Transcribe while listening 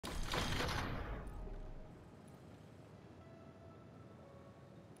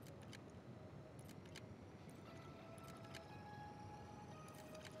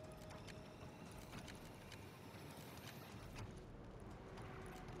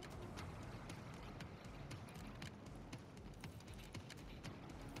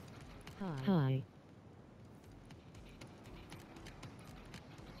Hi.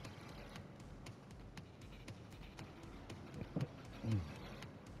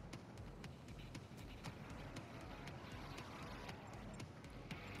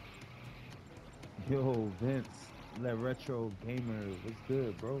 Yo, Vince, that retro gamer, what's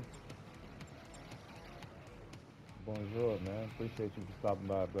good, bro? Bonjour, man. Appreciate you for stopping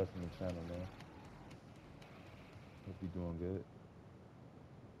by, blessing the channel, man. Hope you're doing good.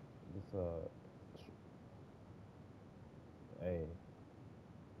 Just hey,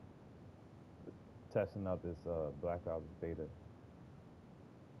 testing out this Black Ops beta.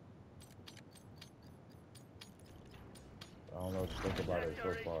 I don't know what to think about it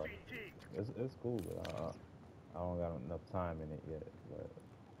so far. It's cool, but I don't got enough time in it yet. But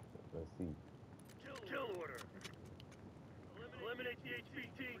let's see. Kill order. Eliminate the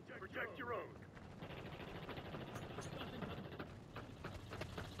HVT. Protect your own.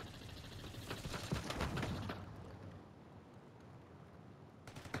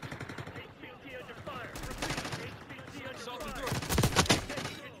 HVT under fire. Repeat. HVT under fire.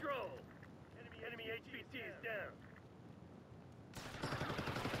 Taking control. Enemy HVT is down.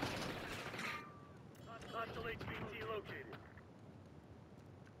 Hostile HVT located.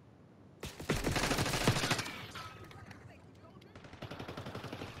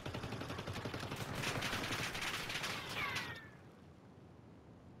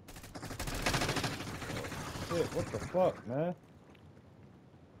 Shit, what the fuck, man?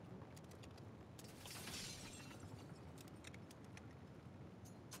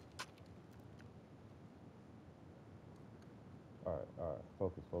 All right.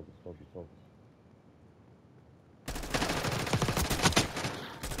 Focus, focus, focus, focus.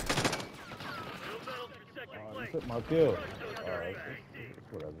 No medals for second You place. took my kill. Alright,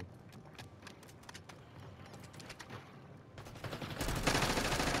 it's whatever.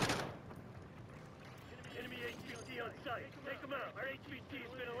 Enemy HVT on site. Take them out. Our HVT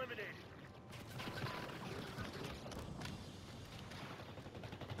has been eliminated.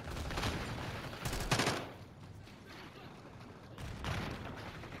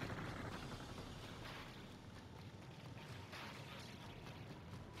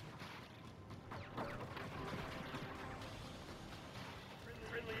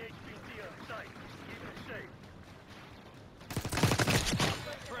 Friendly HVT on site. Keep it safe.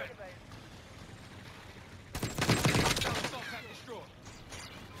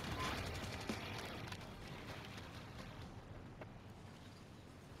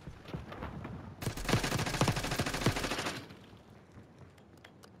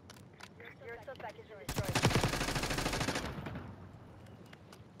 Your subback is destroyed.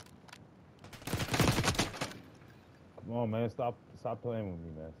 Come on, man. Stop playing with me,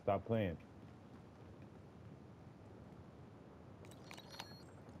 man. Stop playing.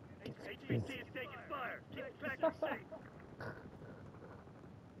 HVT is taking fire. Keep the package safe.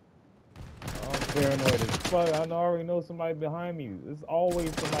 I'm paranoid as fuck. I already know somebody behind me. There's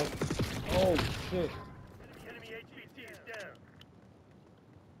always somebody. Oh, shit. Enemy HVT is down.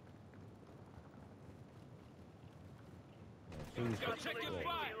 Hostile HVT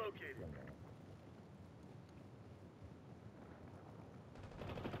located.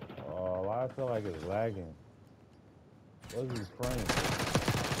 Oh, why I feel like it's lagging. What are these frames?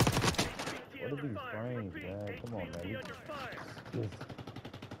 HVT What are under these fire. frames, Repeat. man? Come on, HVT man. under fire. This,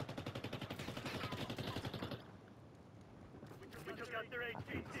 We took out their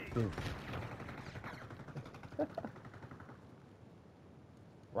HVT. this.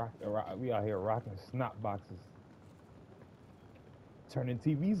 We out here rocking snot boxes. Turning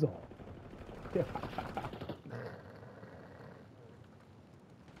TVs on.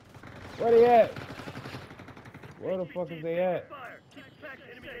 Where they at? Where the fuck is they at? Fire. Keep the package.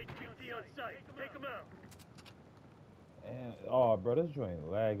 Enemy HVT on site. Take them out. And, oh, bro, this joint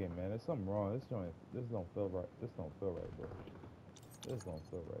lagging, man. There's something wrong. This don't feel right. This don't feel right, bro. This don't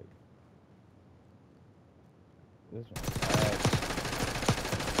feel right. This joint lagging.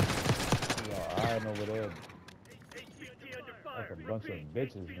 Y'all hiding over there HVT under fire. like a bunch of Repeat.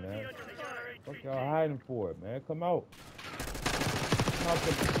 bitches, HVT man. under fire. What HVT. y'all hiding for, man? Come out. Come out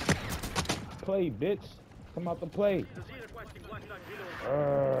to play, bitch. Come out to play.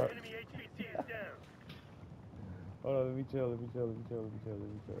 Enemy HVT is down. Hold on, let me chill.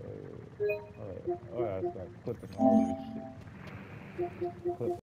 Hey. All right, I start clipping all this shit. Clip